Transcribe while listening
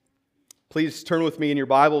Please turn with me in your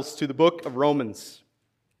Bibles to the book of Romans.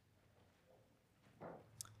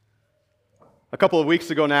 A couple of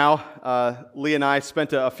weeks ago now, Lee and I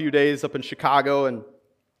spent a few days up in Chicago, and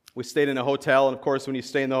we stayed in a hotel. And of course, when you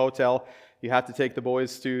stay in the hotel, you have to take the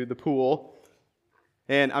boys to the pool.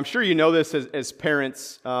 And I'm sure you know this as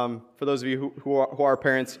parents. For those of you who are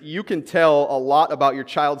parents, you can tell a lot about your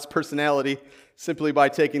child's personality simply by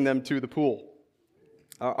taking them to the pool.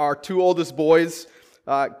 Our two oldest boys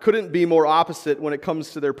couldn't be more opposite when it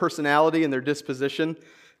comes to their personality and their disposition.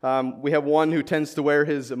 We have one who tends to wear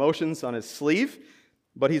his emotions on his sleeve,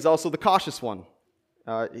 but he's also the cautious one.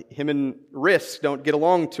 Him and Risk don't get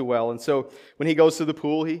along too well, and so when he goes to the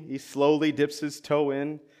pool, he slowly dips his toe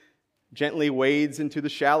in, gently wades into the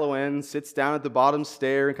shallow end, sits down at the bottom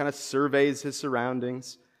stair, and kind of surveys his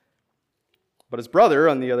surroundings. But his brother,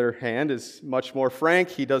 on the other hand, is much more frank.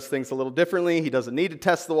 He does things a little differently. He doesn't need to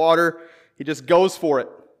test the water. He just goes for it,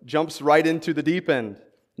 jumps right into the deep end.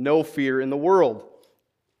 No fear in the world.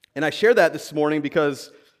 And I share that this morning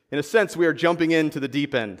because, in a sense, we are jumping into the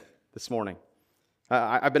deep end this morning.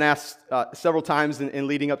 I've been asked several times in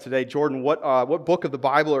leading up today, Jordan, what book of the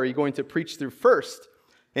Bible are you going to preach through first?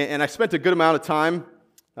 And I spent a good amount of time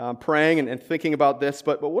praying and thinking about this,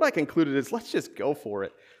 but what I concluded is let's just go for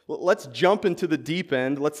it. Let's jump into the deep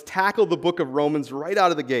end. Let's tackle the book of Romans right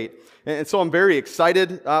out of the gate. And so I'm very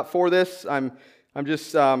excited for this. I'm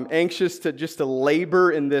just anxious to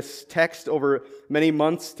labor in this text over many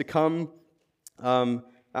months to come. I'm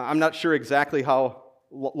not sure exactly how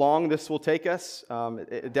long this will take us.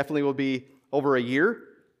 It definitely will be over a year.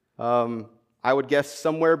 I would guess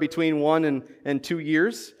somewhere between 1 and 2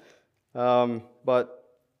 years. But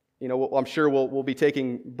you know, I'm sure we'll be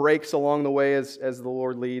taking breaks along the way as the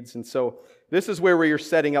Lord leads. And so this is where we are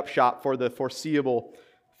setting up shop for the foreseeable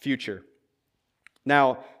future.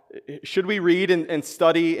 Now, should we read and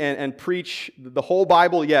study and preach the whole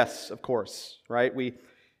Bible? Yes, of course, right? We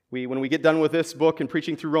when we get done with this book and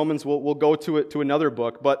preaching through Romans, we'll go to another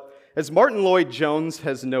book. But as Martin Lloyd-Jones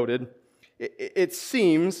has noted, it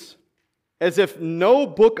seems as if no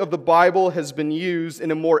book of the Bible has been used in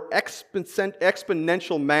a more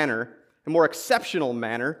exponential manner, a more exceptional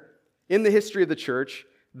manner in the history of the church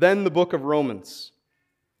than the book of Romans.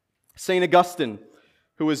 St. Augustine,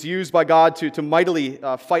 who was used by God to mightily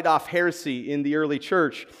fight off heresy in the early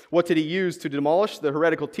church, what did he use to demolish the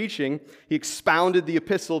heretical teaching? He expounded the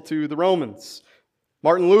epistle to the Romans.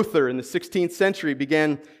 Martin Luther in the 16th century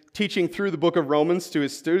began teaching through the book of Romans to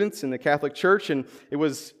his students in the Catholic Church, and it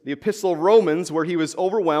was the Epistle of Romans where he was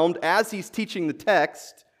overwhelmed as he's teaching the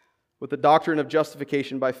text with the doctrine of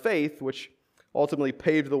justification by faith, which ultimately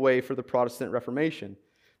paved the way for the Protestant Reformation.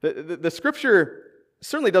 The Scripture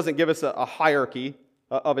certainly doesn't give us a hierarchy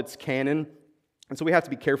of its canon, and so we have to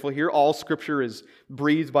be careful here. All Scripture is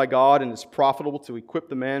breathed by God and is profitable to equip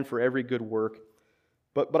the man for every good work.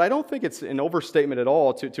 But I don't think it's an overstatement at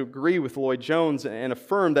all to agree with Lloyd-Jones and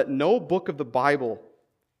affirm that no book of the Bible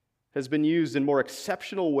has been used in more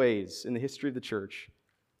exceptional ways in the history of the church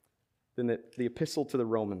than the Epistle to the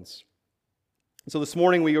Romans. So this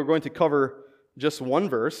morning we are going to cover just one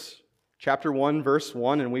verse, chapter 1, verse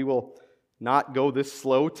 1, and we will not go this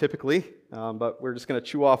slow typically, but we're just going to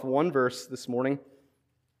chew off one verse this morning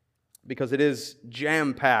because it is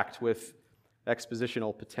jam-packed with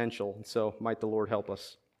expositional potential, and so might the Lord help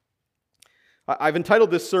us. I've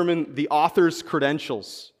entitled this sermon, The Author's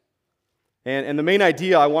Credentials. And the main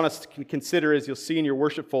idea I want us to consider, as you'll see in your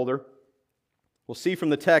worship folder, we'll see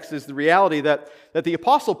from the text, is the reality that the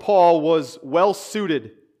Apostle Paul was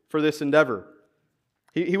well-suited for this endeavor.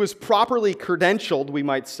 He was properly credentialed, we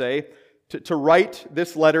might say, to write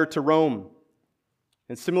this letter to Rome.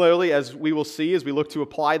 And similarly, as we will see as we look to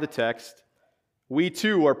apply the text, we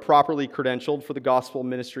too are properly credentialed for the gospel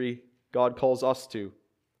ministry God calls us to.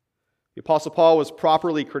 The Apostle Paul was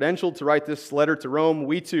properly credentialed to write this letter to Rome.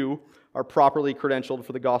 We too are properly credentialed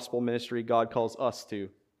for the gospel ministry God calls us to. And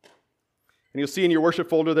you'll see in your worship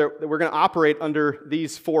folder that we're going to operate under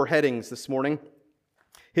these 4 headings this morning: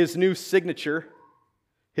 His new signature,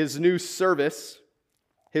 His new service,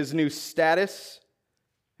 His new status,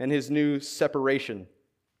 and His new separation.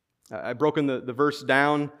 I've broken the verse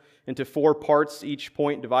down into 4 parts, each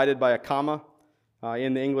point divided by a comma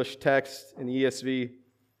in the English text, in the ESV.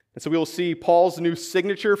 And so we will see Paul's new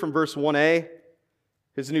signature from verse 1a,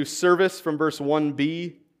 his new service from verse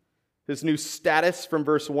 1b, his new status from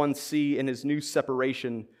verse 1c, and his new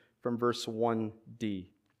separation from verse 1d.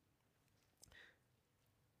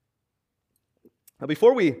 Now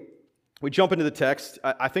before we jump into the text,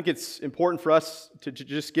 I think it's important for us to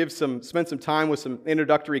just spend some time with some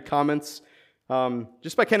introductory comments.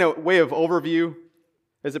 Just by kind of way of overview,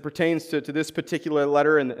 as it pertains to this particular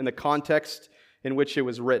letter and the context in which it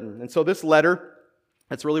was written. And so this letter,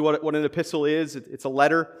 that's really what an epistle is. It's a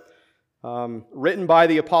letter written by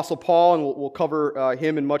the Apostle Paul, and we'll cover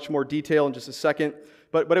him in much more detail in just a second.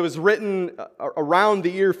 But it was written around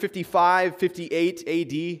the year 55, 58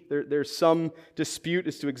 AD. There's some dispute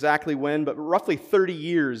as to exactly when, but roughly 30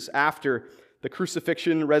 years after the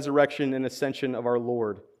crucifixion, resurrection, and ascension of our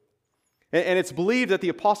Lord. And it's believed that the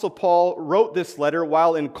Apostle Paul wrote this letter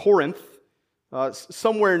while in Corinth,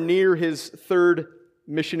 somewhere near his third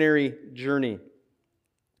missionary journey.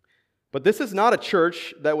 But this is not a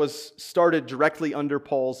church that was started directly under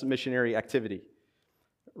Paul's missionary activity.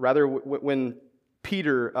 Rather, when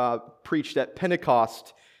Peter preached at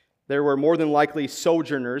Pentecost, there were more than likely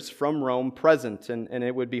sojourners from Rome present, and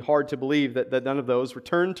it would be hard to believe that none of those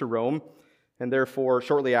returned to Rome, and therefore,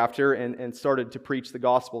 shortly after, and started to preach the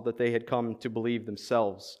gospel that they had come to believe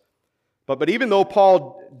themselves. But even though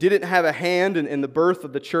Paul didn't have a hand in the birth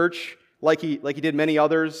of the church, like he did many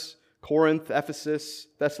others, Corinth, Ephesus,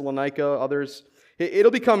 Thessalonica, others,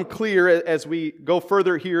 it'll become clear as we go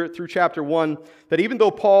further here through chapter 1 that even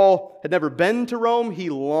though Paul had never been to Rome, he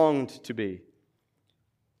longed to be.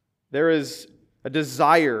 There is a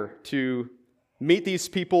desire to meet these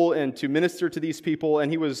people and to minister to these people,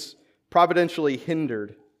 and he was providentially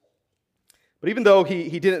hindered. But even though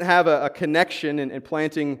he didn't have a connection in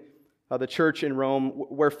planting the church in Rome,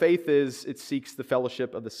 where faith is, it seeks the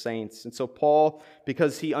fellowship of the saints. And so Paul,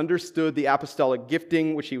 because he understood the apostolic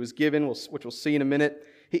gifting which he was given, which we'll see in a minute,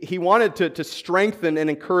 he wanted to strengthen and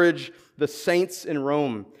encourage the saints in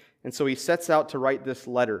Rome. And so he sets out to write this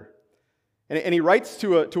letter. And he writes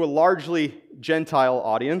to a largely Gentile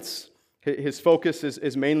audience. His focus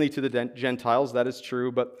is mainly to the Gentiles, that is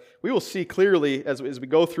true, but we will see clearly as we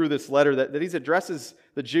go through this letter that he addresses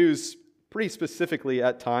the Jews pretty specifically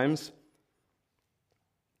at times.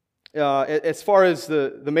 As far as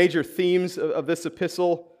the major themes of this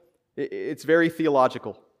epistle, it's very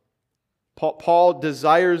theological. Paul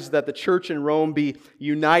desires that the church in Rome be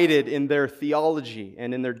united in their theology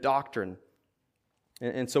and in their doctrine.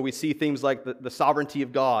 And so we see themes like the sovereignty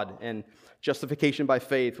of God and justification by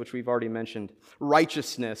faith, which we've already mentioned,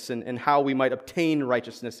 righteousness and how we might obtain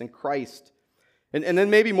righteousness in Christ. And then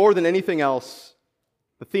maybe more than anything else,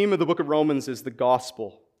 the theme of the book of Romans is the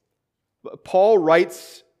gospel. Paul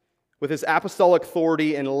writes with his apostolic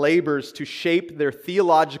authority and labors to shape their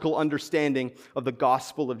theological understanding of the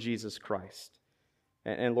gospel of Jesus Christ.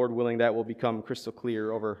 And Lord willing, that will become crystal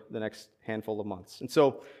clear over the next handful of months. And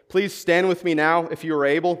so please stand with me now, if you are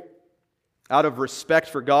able, out of respect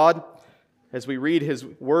for God, as we read His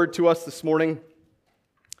word to us this morning.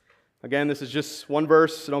 Again, this is just one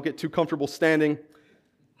verse, so don't get too comfortable standing.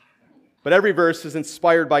 But every verse is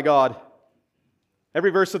inspired by God. Every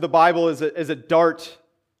verse of the Bible is a dart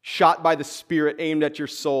shot by the Spirit aimed at your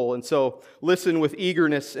soul. And so listen with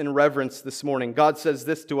eagerness and reverence this morning. God says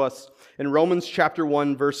this to us in Romans chapter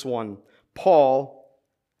 1, verse 1. Paul,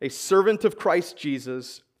 a servant of Christ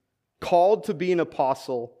Jesus, called to be an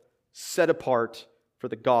apostle, set apart for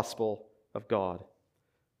the gospel of God.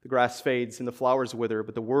 The grass fades and the flowers wither,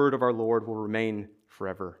 but the word of our Lord will remain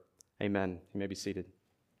forever. Amen. You may be seated.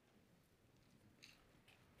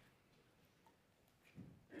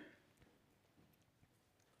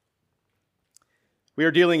 We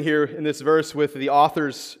are dealing here in this verse with the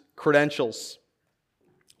author's credentials.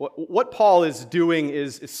 What Paul is doing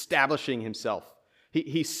is establishing himself.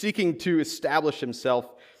 He's seeking to establish himself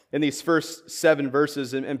in these first 7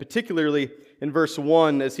 verses, and particularly in verse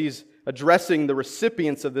 1, as he's addressing the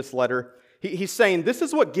recipients of this letter, he's saying, this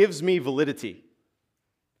is what gives me validity.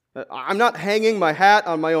 I'm not hanging my hat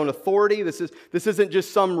on my own authority. This isn't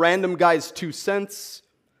just some random guy's 2 cents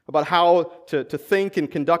about how to think and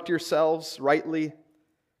conduct yourselves rightly.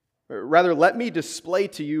 Rather, let me display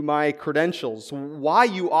to you my credentials, why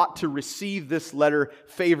you ought to receive this letter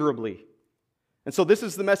favorably. And so this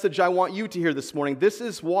is the message I want you to hear this morning. This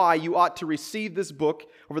is why you ought to receive this book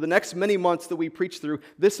over the next many months that we preach through.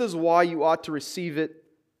 This is why you ought to receive it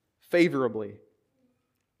favorably.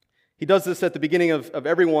 He does this at the beginning of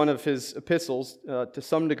every one of his epistles to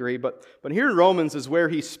some degree, but here in Romans is where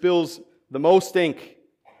he spills the most ink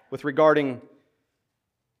with regarding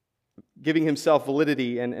giving himself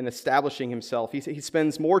validity and establishing himself. He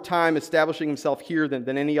spends more time establishing himself here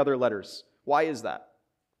than any other letters. Why is that?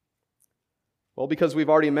 Well, because we've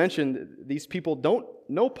already mentioned these people don't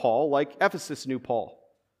know Paul like Ephesus knew Paul.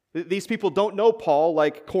 These people don't know Paul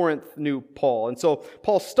like Corinth knew Paul. And so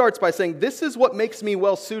Paul starts by saying, this is what makes me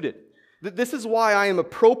well-suited. This is why I am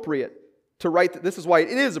appropriate to write, this is why it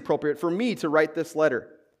is appropriate for me to write this letter.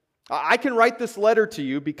 I can write this letter to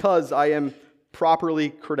you because I am properly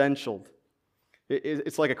credentialed.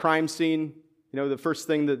 It's like a crime scene. The first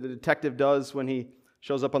thing that the detective does when he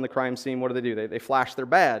shows up on the crime scene, what do? They flash their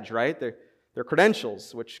badge, right? Their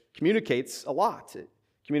credentials, which communicates a lot. It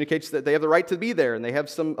communicates that they have the right to be there and they have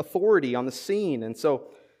some authority on the scene. And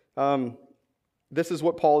so this is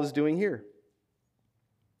what Paul is doing here.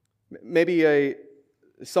 Maybe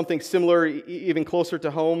something similar, even closer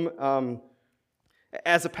to home,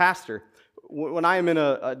 as a pastor. When I am in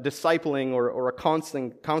a discipling or a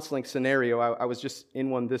counseling scenario, I was just in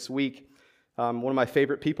one this week. One of my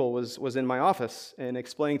favorite people was in my office and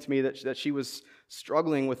explaining to me that she was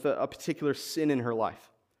struggling with a particular sin in her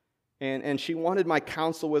life. And she wanted my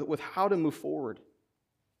counsel with how to move forward.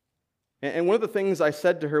 And one of the things I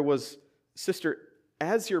said to her was, "Sister,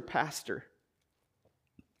 as your pastor,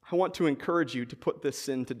 I want to encourage you to put this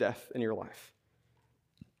sin to death in your life."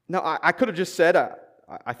 Now, I could have just said,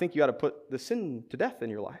 I think you ought to put the sin to death in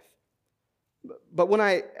your life. But when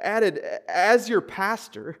I added, as your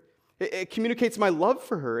pastor, it communicates my love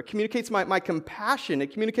for her. It communicates my compassion.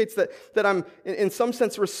 It communicates that I'm, in some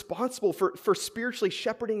sense, responsible for spiritually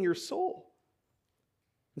shepherding your soul.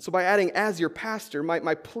 And so by adding, as your pastor,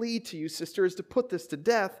 my plea to you, sister, is to put this to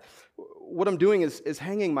death. What I'm doing is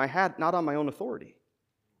hanging my hat not on my own authority,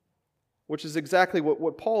 which is exactly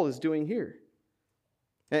what Paul is doing here.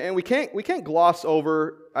 And we can't gloss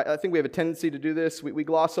over, I think we have a tendency to do this, we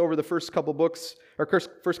gloss over the first couple books, or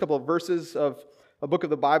first couple of verses of a book of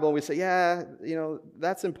the Bible, and we say, yeah,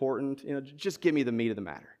 that's important, just give me the meat of the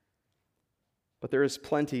matter. But there is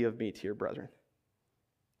plenty of meat here, brethren.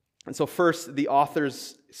 And so first, the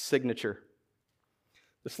author's signature.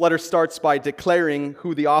 This letter starts by declaring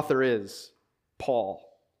who the author is, Paul.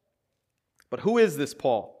 But who is this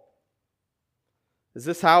Paul? Is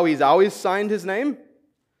this how he's always signed his name?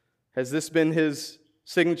 Has this been his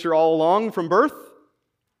signature all along from birth?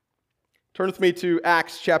 Turn with me to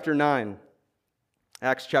Acts chapter 9.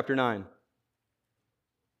 Acts chapter 9.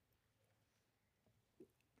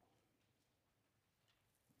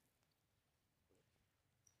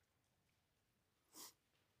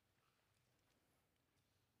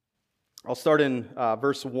 I'll start in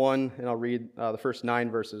verse 1, and I'll read the first 9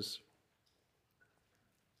 verses.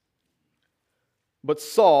 But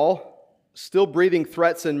Saul, still breathing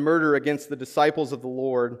threats and murder against the disciples of the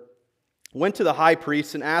Lord, went to the high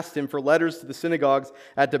priest and asked him for letters to the synagogues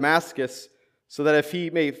at Damascus, so that if he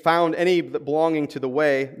may found any belonging to the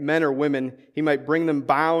way, men or women, he might bring them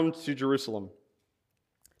bound to Jerusalem.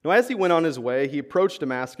 Now as he went on his way, he approached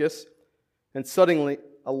Damascus, and suddenly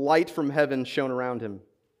a light from heaven shone around him.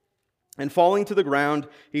 And falling to the ground,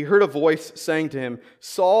 he heard a voice saying to him,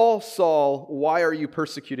 "Saul, Saul, why are you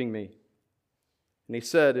persecuting me?" And he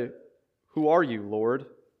said, "Who are you, Lord?" And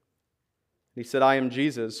he said, "I am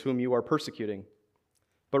Jesus, whom you are persecuting.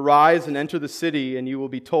 But rise and enter the city, and you will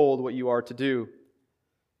be told what you are to do."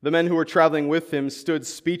 The men who were traveling with him stood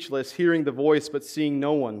speechless, hearing the voice, but seeing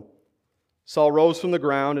no one. Saul rose from the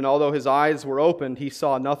ground, and although his eyes were opened, he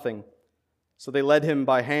saw nothing. So they led him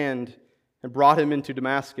by hand and brought him into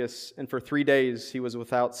Damascus, and for 3 days he was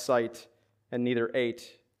without sight, and neither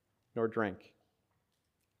ate nor drank.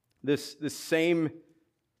 This same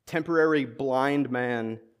temporary blind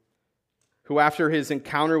man, who after his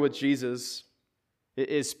encounter with Jesus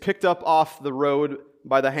is picked up off the road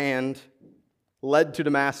by the hand, led to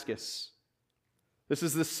Damascus. This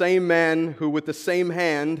is the same man who with the same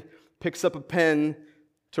hand picks up a pen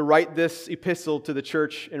to write this epistle to the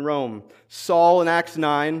church in Rome. Saul in Acts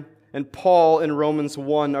 9 and Paul in Romans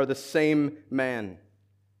 1 are the same man.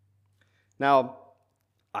 Now,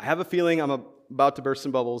 I have a feeling I'm about to burst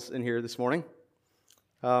some bubbles in here this morning.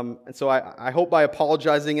 And so I hope by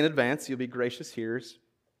apologizing in advance, you'll be gracious hearers.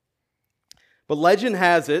 But legend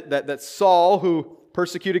has it that Saul, who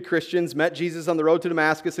persecuted Christians, met Jesus on the road to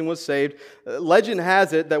Damascus and was saved. Legend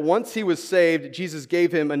has it that once he was saved, Jesus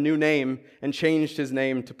gave him a new name and changed his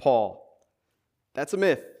name to Paul. That's a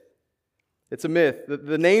myth. It's a myth.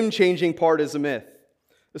 The name-changing part is a myth.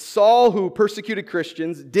 Saul, who persecuted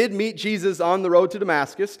Christians, did meet Jesus on the road to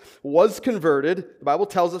Damascus, was converted. The Bible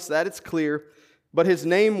tells us that, it's clear. But his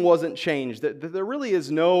name wasn't changed. There really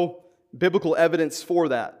is no biblical evidence for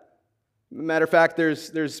that. Matter of fact,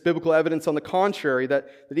 there's biblical evidence on the contrary, that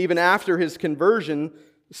even after his conversion,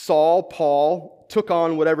 Paul, took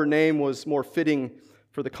on whatever name was more fitting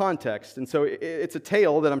for the context. And so it's a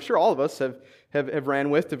tale that I'm sure all of us have ran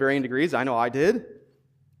with to varying degrees. I know I did.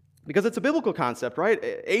 Because it's a biblical concept, right?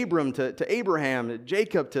 Abram to Abraham,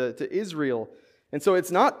 Jacob to Israel. And so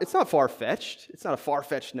it's not far-fetched. It's not a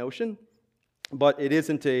far-fetched notion. But it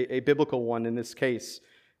isn't a biblical one in this case.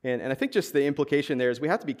 And I think just the implication there is we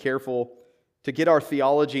have to be careful to get our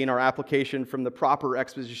theology and our application from the proper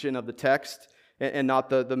exposition of the text and not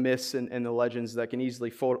the myths and the legends that can easily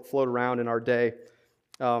float around in our day.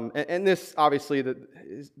 And this, obviously,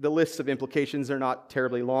 the lists of implications are not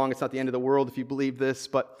terribly long. It's not the end of the world if you believe this,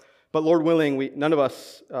 but Lord willing, none of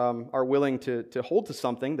us are willing to hold to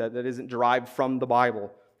something that isn't derived from the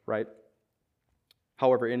Bible, right?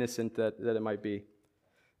 However innocent that it might be.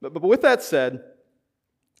 But with that said,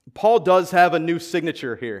 Paul does have a new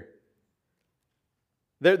signature here.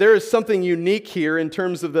 There is something unique here in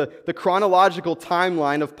terms of the chronological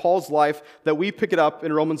timeline of Paul's life that we pick it up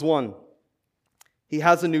in Romans 1. He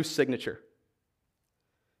has a new signature.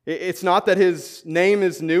 It's not that his name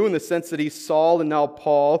is new in the sense that he's Saul and now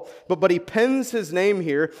Paul, but he pens his name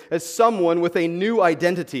here as someone with a new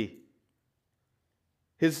identity.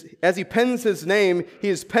 As he pens his name, he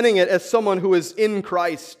is penning it as someone who is in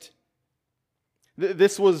Christ.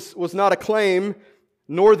 This was not a claim,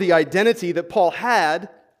 nor the identity that Paul had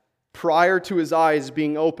prior to his eyes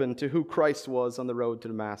being opened to who Christ was on the road to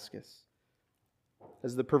Damascus.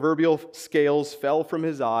 As the proverbial scales fell from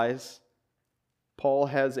his eyes, Paul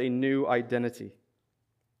has a new identity.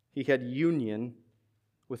 He had union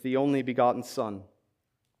with the only begotten Son.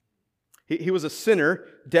 He was a sinner,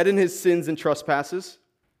 dead in his sins and trespasses,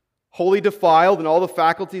 wholly defiled in all the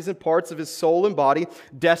faculties and parts of his soul and body,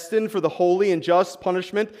 destined for the holy and just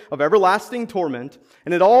punishment of everlasting torment.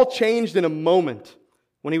 And it all changed in a moment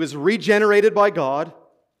when he was regenerated by God,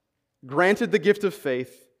 granted the gift of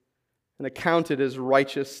faith, and accounted as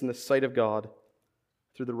righteous in the sight of God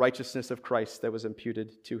through the righteousness of Christ that was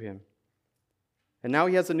imputed to him. And now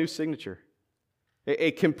he has a new signature,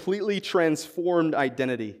 a completely transformed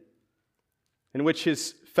identity in which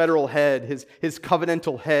his federal head, his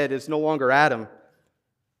covenantal head is no longer Adam,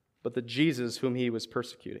 but the Jesus whom he was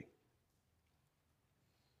persecuting.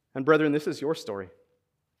 And brethren, this is your story.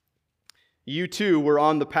 You too were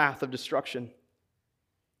on the path of destruction,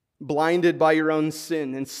 blinded by your own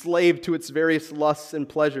sin, enslaved to its various lusts and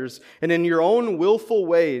pleasures, and in your own willful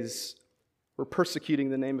ways were persecuting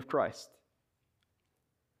the name of Christ.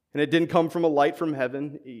 And it didn't come from a light from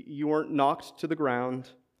heaven. You weren't knocked to the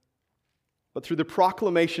ground. But through the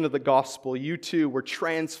proclamation of the gospel, you too were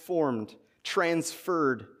transformed,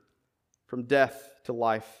 transferred from death to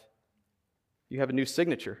life. You have a new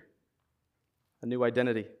signature, a new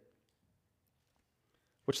identity.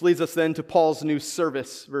 Which leads us then to Paul's new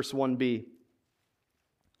service, verse 1b.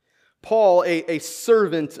 Paul, a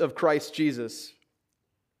servant of Christ Jesus.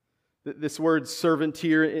 This word servant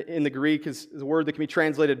here in the Greek is a word that can be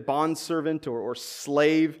translated bondservant or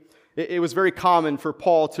slave. It was very common for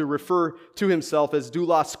Paul to refer to himself as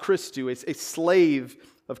doulos Christou, a slave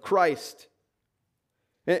of Christ.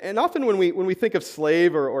 And often when we think of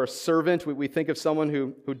slave or servant, we think of someone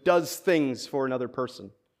who does things for another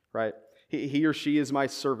person, right? He or she is my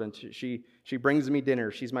servant. She brings me dinner.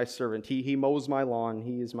 She's my servant. He mows my lawn.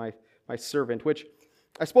 He is my servant, which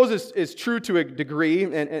I suppose is true to a degree,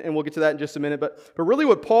 and we'll get to that in just a minute. But really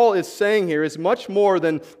what Paul is saying here is much more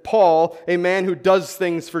than Paul, a man who does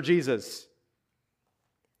things for Jesus.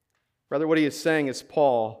 Rather, what he is saying is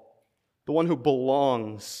Paul, the one who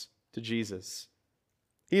belongs to Jesus.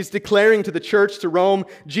 He is declaring to the church, to Rome,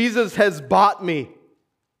 Jesus has bought me.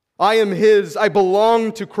 I am His. I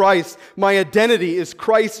belong to Christ. My identity is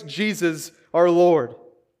Christ Jesus our Lord.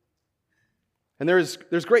 And there's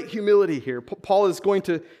great humility here. Paul is going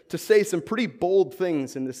to say some pretty bold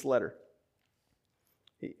things in this letter.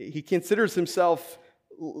 He considers himself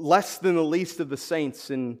less than the least of the saints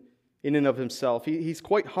in and of himself. He's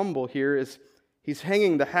quite humble here as he's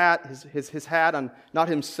hanging the hat, his hat on not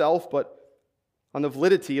himself, but on the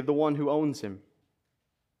validity of the one who owns him.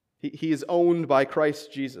 He is owned by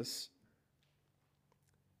Christ Jesus.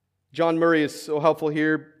 John Murray is so helpful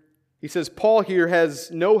here. He says, Paul here has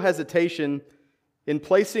no hesitation in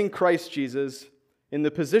placing Christ Jesus in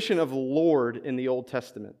the position of Lord in the Old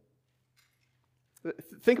Testament.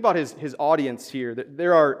 Think about his audience here.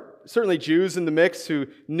 There are certainly Jews in the mix who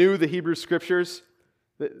knew the Hebrew Scriptures.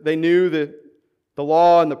 They knew the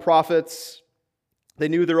law and the prophets. They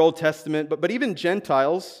knew their Old Testament. But even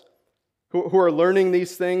Gentiles who are learning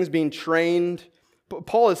these things, being trained,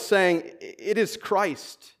 Paul is saying, it is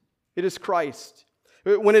Christ. It is Christ.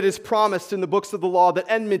 When it is promised in the books of the law that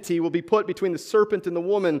enmity will be put between the serpent and the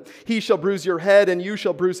woman, he shall bruise your head and you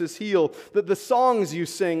shall bruise his heel. The songs you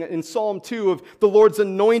sing in Psalm 2 of the Lord's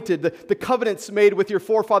anointed, the covenants made with your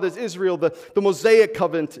forefathers Israel, the Mosaic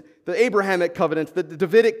covenant, the Abrahamic covenant, the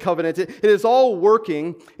Davidic covenant, it is all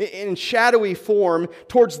working in shadowy form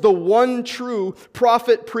towards the one true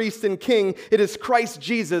prophet, priest, and king. It is Christ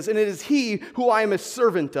Jesus, and it is he who I am a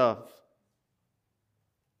servant of.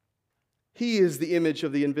 He is the image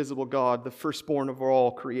of the invisible God, the firstborn of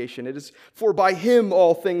all creation. It is for by him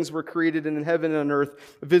all things were created in heaven and on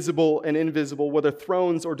earth, visible and invisible, whether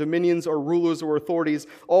thrones or dominions or rulers or authorities.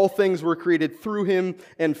 All things were created through him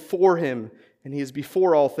and for him. And he is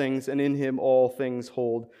before all things, and in him all things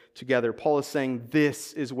hold together. Paul is saying,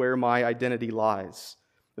 this is where my identity lies.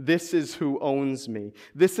 This is who owns me.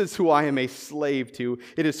 This is who I am a slave to.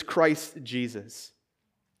 It is Christ Jesus,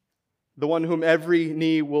 the one whom every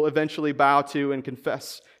knee will eventually bow to and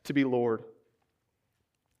confess to be Lord.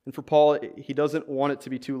 And for Paul, he doesn't want it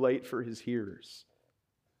to be too late for his hearers.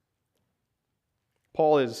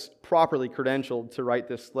 Paul is properly credentialed to write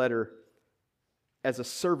this letter as a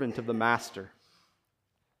servant of the Master.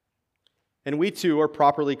 And we too are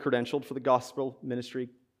properly credentialed for the gospel ministry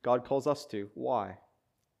God calls us to. Why?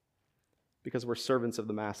 Because we're servants of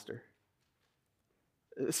the Master.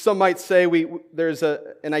 Some might say there's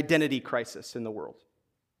an identity crisis in the world,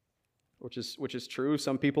 which is true.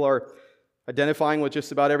 Some people are identifying with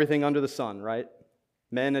just about everything under the sun, right?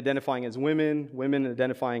 Men identifying as women, women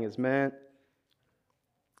identifying as men,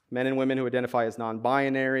 men and women who identify as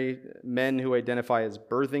non-binary, men who identify as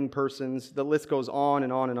birthing persons. The list goes on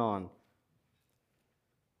and on and on.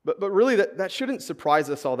 But really, that shouldn't surprise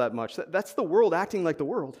us all that much. That's the world acting like the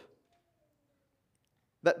world.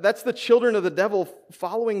 That's the children of the devil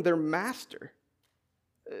following their master.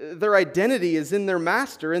 Their identity is in their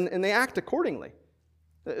master, and they act accordingly.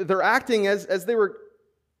 They're acting as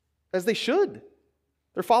they should.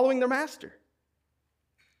 They're following their master.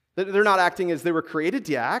 They're not acting as they were created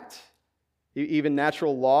to act. Even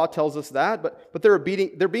natural law tells us that, but they're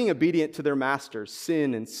being obedient to their masters,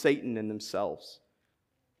 sin and Satan and themselves.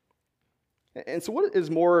 And so what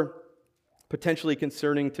is more potentially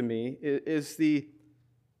concerning to me is the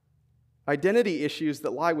identity issues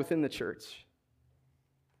that lie within the church.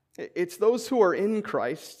 It's those who are in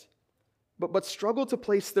Christ, but struggle to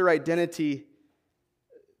place their identity.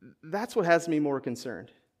 That's what has me more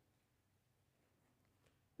concerned.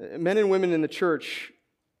 Men and women in the church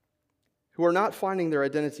who are not finding their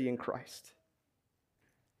identity in Christ.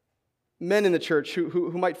 Men in the church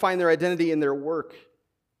who might find their identity in their work,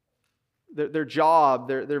 their job,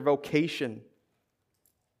 their vocation.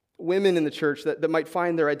 Women in the church that might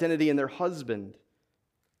find their identity in their husband.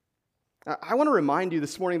 I want to remind you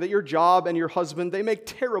this morning that your job and your husband, they make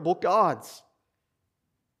terrible gods.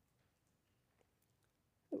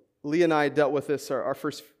 Leah and I dealt with this our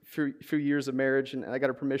first few years of marriage, and I got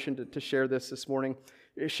her permission to share this morning.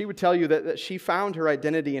 She would tell you that she found her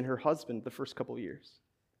identity in her husband the first couple of years.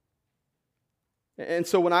 And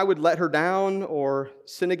so when I would let her down or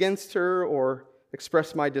sin against her or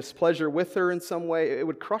express my displeasure with her in some way, it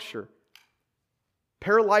would crush her.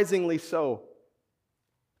 Paralyzingly so,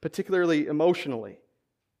 particularly emotionally.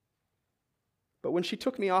 But when she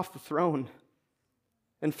took me off the throne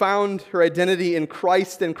and found her identity in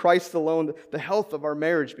Christ and Christ alone, the health of our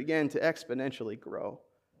marriage began to exponentially grow.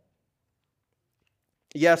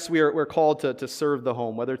 Yes, we're called to serve the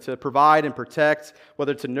home, whether to provide and protect,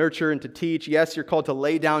 whether to nurture and to teach. Yes, you're called to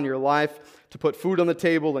lay down your life, to put food on the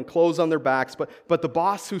table and clothes on their backs. But the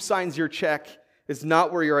boss who signs your check is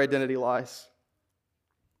not where your identity lies.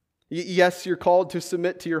 Yes, you're called to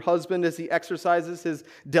submit to your husband as he exercises his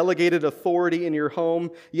delegated authority in your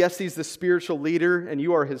home. Yes, he's the spiritual leader and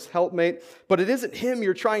you are his helpmate. But it isn't him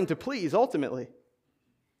you're trying to please ultimately.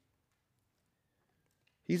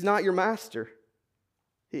 He's not your master.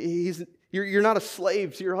 You're not a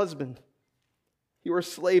slave to your husband. You are a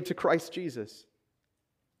slave to Christ Jesus.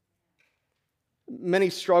 Many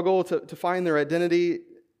struggle to find their identity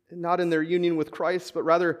not in their union with Christ, but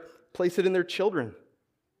rather place it in their children.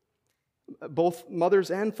 Both mothers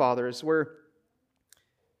and fathers, where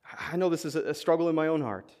I know this is a struggle in my own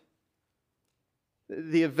heart.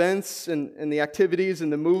 The events and the activities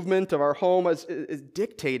and the movement of our home is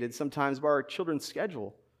dictated sometimes by our children's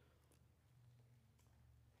schedule.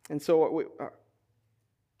 And so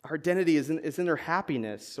our identity is in their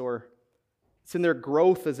happiness, or it's in their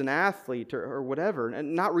growth as an athlete or whatever,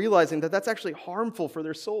 and not realizing that that's actually harmful for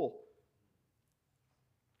their soul.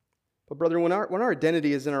 But brother, when our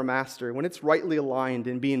identity is in our master, when it's rightly aligned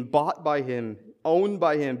in being bought by him, owned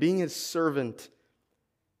by him, being his servant,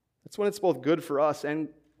 that's when it's both good for us and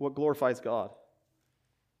what glorifies God.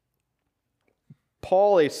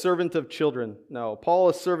 Paul, a servant of children? No. Paul,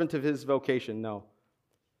 a servant of his vocation? No.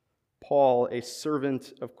 Paul, a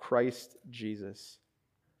servant of Christ Jesus.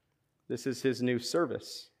 This is his new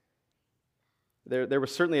service. There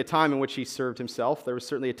was certainly a time in which he served himself. There was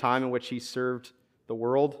certainly a time in which he served the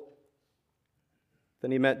world.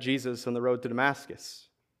 Then he met Jesus on the road to Damascus.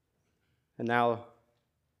 And now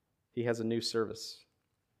he has a new service.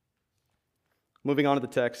 Moving on to the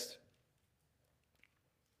text.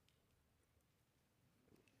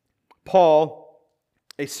 Paul,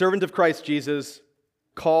 a servant of Christ Jesus,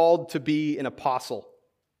 called to be an apostle.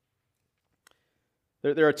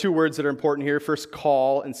 There are two words that are important here. First,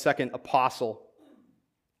 call, and second, apostle.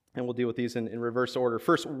 And we'll deal with these in reverse order.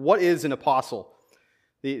 First, what is an apostle?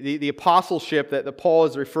 The apostleship that Paul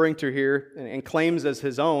is referring to here and claims as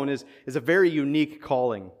his own is a very unique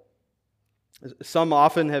calling. Some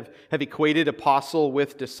often have equated apostle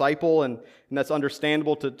with disciple, and that's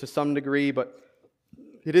understandable to some degree, but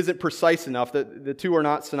it isn't precise enough. The two are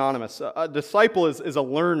not synonymous. A disciple is a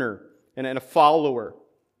learner and a follower.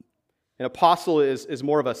 An apostle is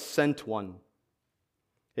more of a sent one,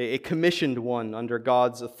 a commissioned one under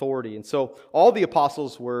God's authority. And so all the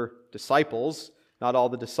apostles were disciples. Not all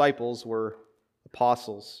the disciples were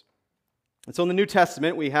apostles. And so in the New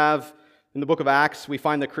Testament, we have, in the book of Acts, we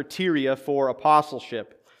find the criteria for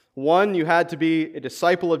apostleship. One, you had to be a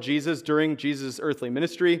disciple of Jesus during Jesus' earthly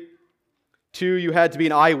ministry. Two, you had to be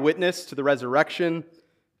an eyewitness to the resurrection.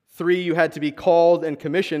 Three, you had to be called and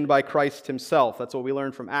commissioned by Christ himself. That's what we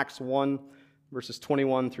learned from Acts 1, verses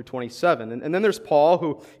 21 through 27. And then there's Paul,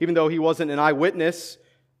 who, even though he wasn't an eyewitness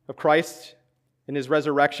of Christ in his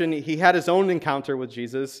resurrection, he had his own encounter with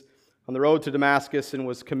Jesus on the road to Damascus and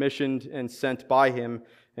was commissioned and sent by him,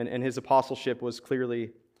 and his apostleship was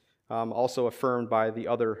clearly also affirmed by the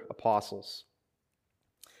other apostles.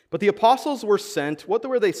 But the apostles were sent. What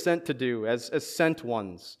were they sent to do as sent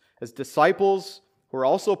ones? As disciples who are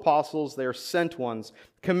also apostles, they are sent ones.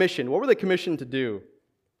 Commissioned. What were they commissioned to do?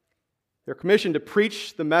 They're commissioned to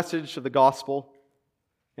preach the message of the gospel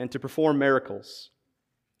and to perform miracles.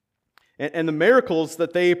 And the miracles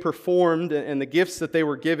that they performed and the gifts that they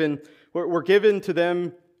were given to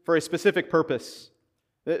them for a specific purpose.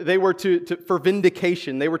 They were for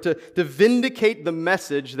vindication. They were to vindicate the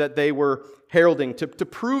message that they were heralding, to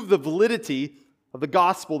prove the validity of the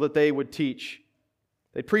gospel that they would teach.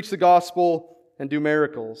 They'd preach the gospel and do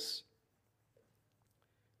miracles,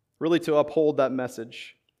 really to uphold that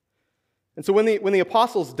message. And so when the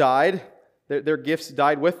apostles died, their gifts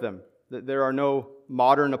died with them. There are no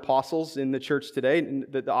modern apostles in the church today.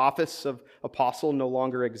 The office of apostle no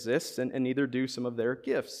longer exists, and neither do some of their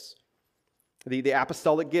gifts. The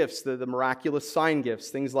apostolic gifts, the miraculous sign gifts,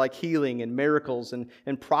 things like healing and miracles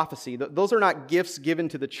and prophecy, those are not gifts given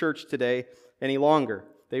to the church today any longer.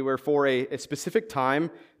 They were for a specific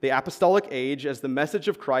time, the apostolic age, as the message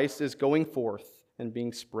of Christ is going forth and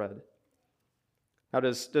being spread. Now,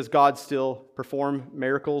 does God still perform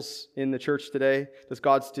miracles in the church today? Does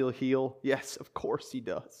God still heal? Yes, of course He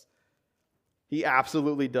does. He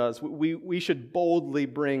absolutely does. We should boldly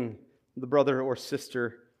bring the brother or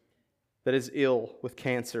sister that is ill with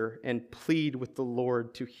cancer and plead with the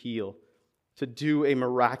Lord to heal, to do a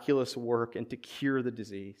miraculous work and to cure the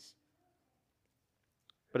disease.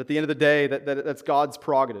 But at the end of the day, that's God's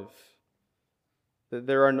prerogative.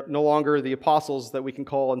 There are no longer the apostles that we can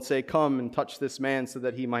call and say, "Come and touch this man so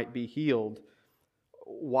that he might be healed."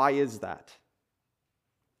 Why is that?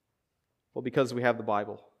 Well, because we have the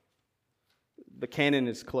Bible. The canon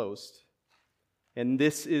is closed. And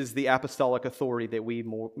this is the apostolic authority that we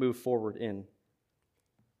move forward in.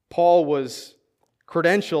 Paul was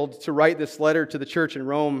credentialed to write this letter to the church in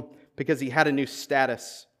Rome because he had a new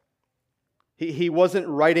status. He wasn't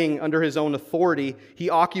writing under his own authority.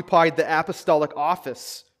 He occupied the apostolic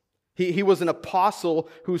office. He was an apostle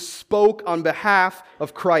who spoke on behalf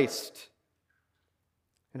of Christ.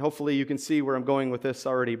 And hopefully you can see where I'm going with this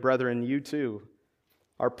already. Brethren, you too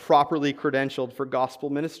are properly credentialed for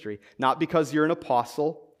gospel ministry. Not because you're an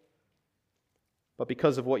apostle, but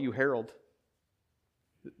because of what you herald.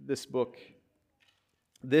 This book.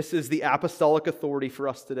 This is the apostolic authority for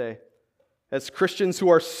us today. As Christians who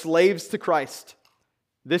are slaves to Christ,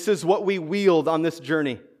 this is what we wield on this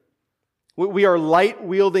journey. We are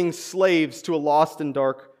light-wielding slaves to a lost and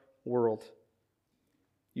dark world.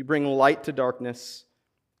 You bring light to darkness.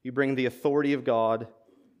 You bring the authority of God.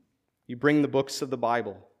 You bring the books of the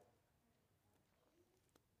Bible.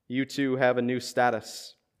 You too have a new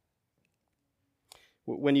status.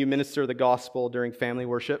 When you minister the gospel during family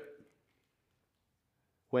worship,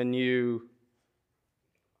 when you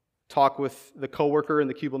talk with the coworker in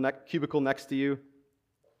the cubicle next to you,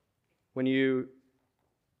 when you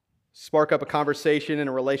spark up a conversation and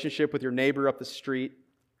a relationship with your neighbor up the street,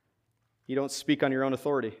 you don't speak on your own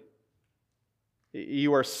authority.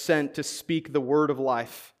 You are sent to speak the word of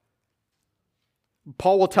life.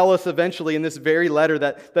 Paul will tell us eventually in this very letter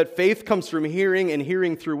that faith comes from hearing, and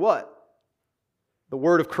hearing through what? The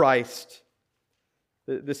word of Christ.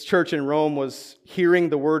 This church in Rome was hearing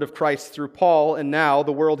the word of Christ through Paul, and now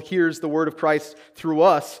the world hears the word of Christ through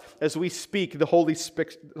us as we speak the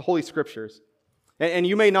Holy Scriptures. And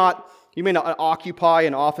you may not occupy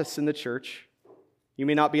an office in the church. You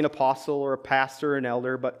may not be an apostle or a pastor or an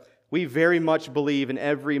elder, but we very much believe in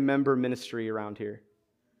every member ministry around here.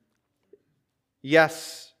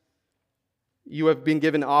 Yes, you have been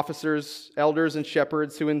given officers, elders, and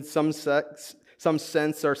shepherds who in some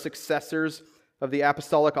sense are successors of the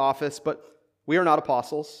apostolic office, but we are not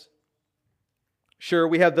apostles. Sure,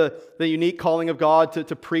 we have the unique calling of God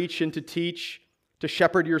to preach and to teach, to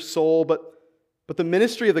shepherd your soul, but the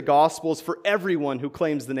ministry of the gospel is for everyone who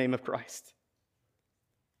claims the name of Christ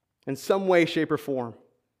in some way, shape, or form.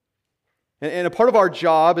 And a part of our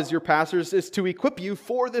job as your pastors is to equip you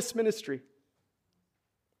for this ministry.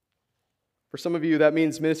 For some of you, that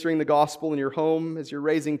means ministering the gospel in your home as you're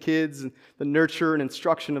raising kids and the nurture and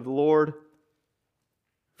instruction of the Lord.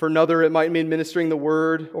 For another, it might mean ministering the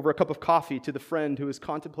word over a cup of coffee to the friend who is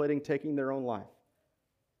contemplating taking their own life.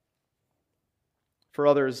 For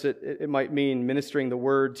others, it might mean ministering the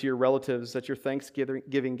word to your relatives at your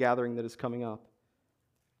Thanksgiving gathering that is coming up.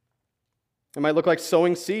 It might look like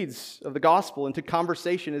sowing seeds of the gospel into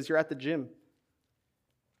conversation as you're at the gym.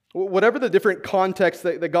 Whatever the different context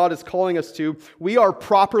that God is calling us to, we are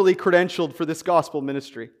properly credentialed for this gospel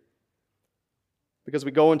ministry because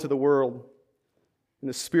we go into the world in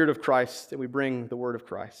the Spirit of Christ and we bring the word of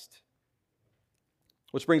Christ.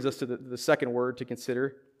 Which brings us to the second word to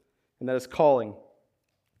consider, and that is calling.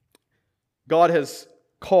 God has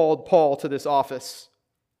called Paul to this office.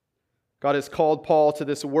 God has called Paul to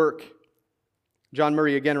this work. John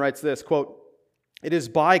Murray again writes this, quote, "It is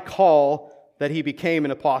by call that he became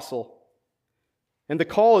an apostle. And the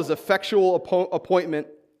call is effectual appointment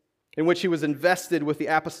in which he was invested with the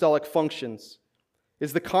apostolic functions.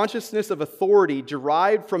 Is the consciousness of authority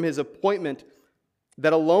derived from his appointment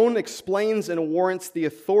that alone explains and warrants the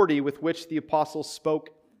authority with which the apostle spoke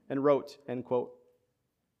and wrote," end quote.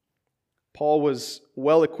 Paul was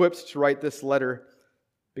well equipped to write this letter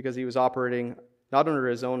because he was operating not under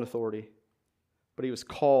his own authority, but he was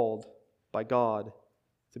called by God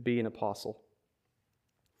to be an apostle.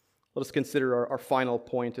 Let us consider our final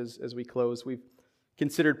point as we close. We've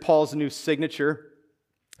considered Paul's new signature,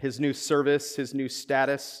 his new service, his new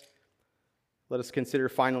status. Let us consider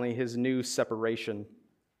finally his new separation.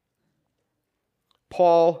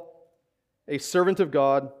 Paul, a servant of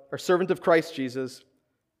God, or servant of Christ Jesus,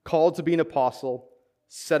 called to be an apostle,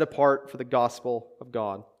 set apart for the gospel of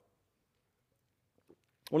God.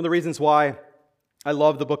 One of the reasons why I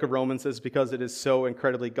love the book of Romans is because it is so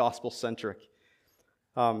incredibly gospel-centric.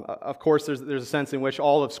 Of course, there's a sense in which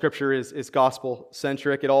all of Scripture is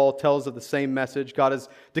gospel-centric. It all tells of the same message. God has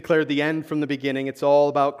declared the end from the beginning. It's all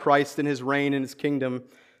about Christ and His reign and His kingdom.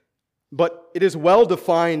 But it is well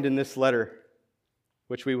defined in this letter,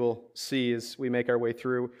 which we will see as we make our way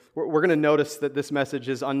through. We're going to notice that this message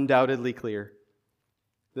is undoubtedly clear.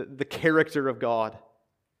 The character of God,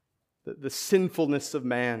 the sinfulness of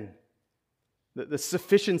man, the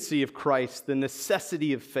sufficiency of Christ, the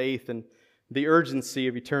necessity of faith, and the urgency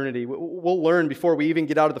of eternity. We'll learn before we even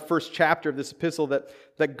get out of the first chapter of this epistle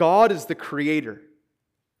that God is the creator.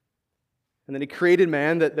 And that He created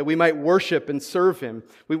man that we might worship and serve Him.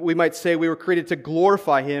 We might say we were created to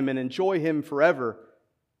glorify Him and enjoy Him forever.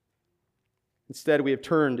 Instead, we have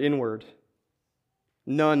turned inward.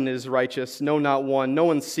 None is righteous, no, not one. No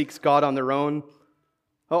one seeks God on their own.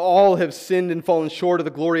 All have sinned and fallen short of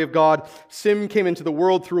the glory of God. Sin came into the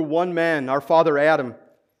world through one man, our father Adam,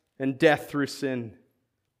 and death through sin.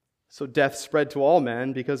 So death spread to all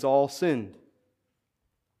men because all sinned.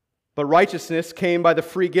 But righteousness came by the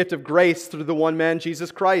free gift of grace through the one man,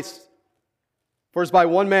 Jesus Christ. For as by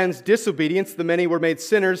one man's disobedience the many were made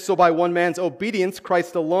sinners, so by one man's obedience,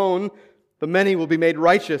 Christ alone, the many will be made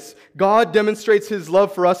righteous. God demonstrates His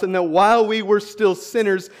love for us in that while we were still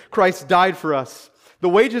sinners, Christ died for us. The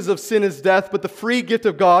wages of sin is death, but the free gift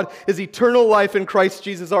of God is eternal life in Christ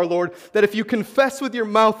Jesus our Lord. That if you confess with your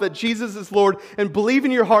mouth that Jesus is Lord and believe in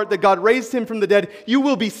your heart that God raised Him from the dead, you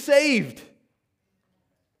will be saved.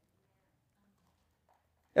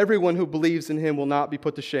 Everyone who believes in Him will not be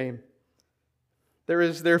put to shame. There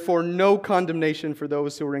is therefore no condemnation for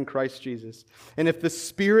those who are in Christ Jesus. And if the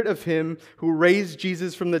Spirit of Him who raised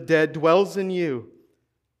Jesus from the dead dwells in you,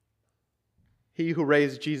 He who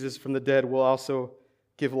raised Jesus from the dead will also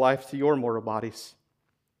give life to your mortal bodies.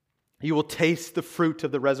 You will taste the fruit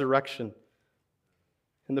of the resurrection,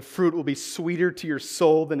 and the fruit will be sweeter to your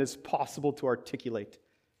soul than is possible to articulate.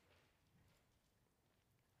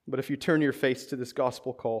 But if you turn your face to this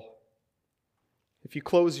gospel call, if you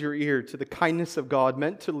close your ear to the kindness of God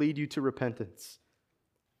meant to lead you to repentance,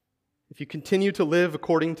 if you continue to live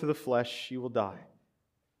according to the flesh, you will die.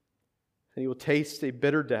 And you will taste a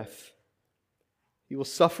bitter death. You will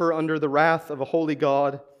suffer under the wrath of a holy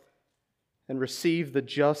God and receive the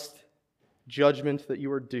just judgment that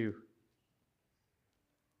you are due.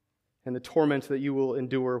 And the torment that you will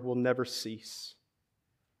endure will never cease.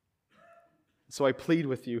 So I plead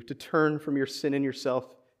with you to turn from your sin in yourself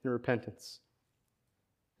in repentance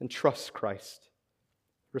and trust Christ.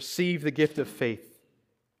 Receive the gift of faith.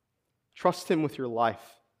 Trust Him with your life.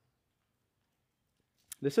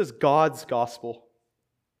 This is God's gospel.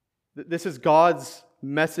 This is God's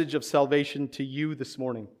message of salvation to you this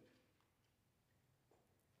morning.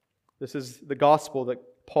 This is the gospel that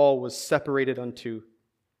Paul was separated unto,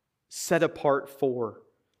 set apart for.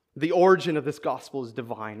 The origin of this gospel is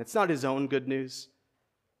divine. It's not his own good news.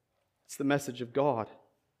 It's the message of God,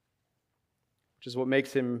 which is what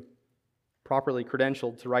makes him properly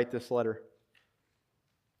credentialed to write this letter.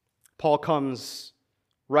 Paul comes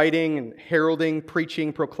writing and heralding,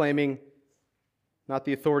 preaching, proclaiming not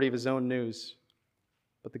the authority of his own news,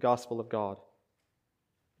 but the gospel of God.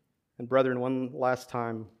 And brethren, one last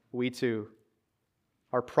time, we too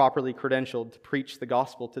are properly credentialed to preach the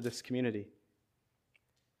gospel to this community.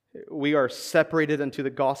 We are separated unto the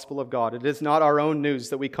gospel of God. It is not our own news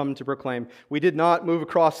that we come to proclaim. We did not move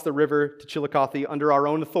across the river to Chillicothe under our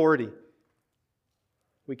own authority.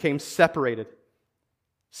 We came separated,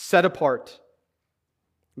 set apart,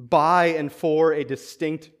 by and for a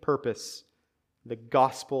distinct purpose, the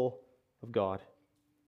gospel of God.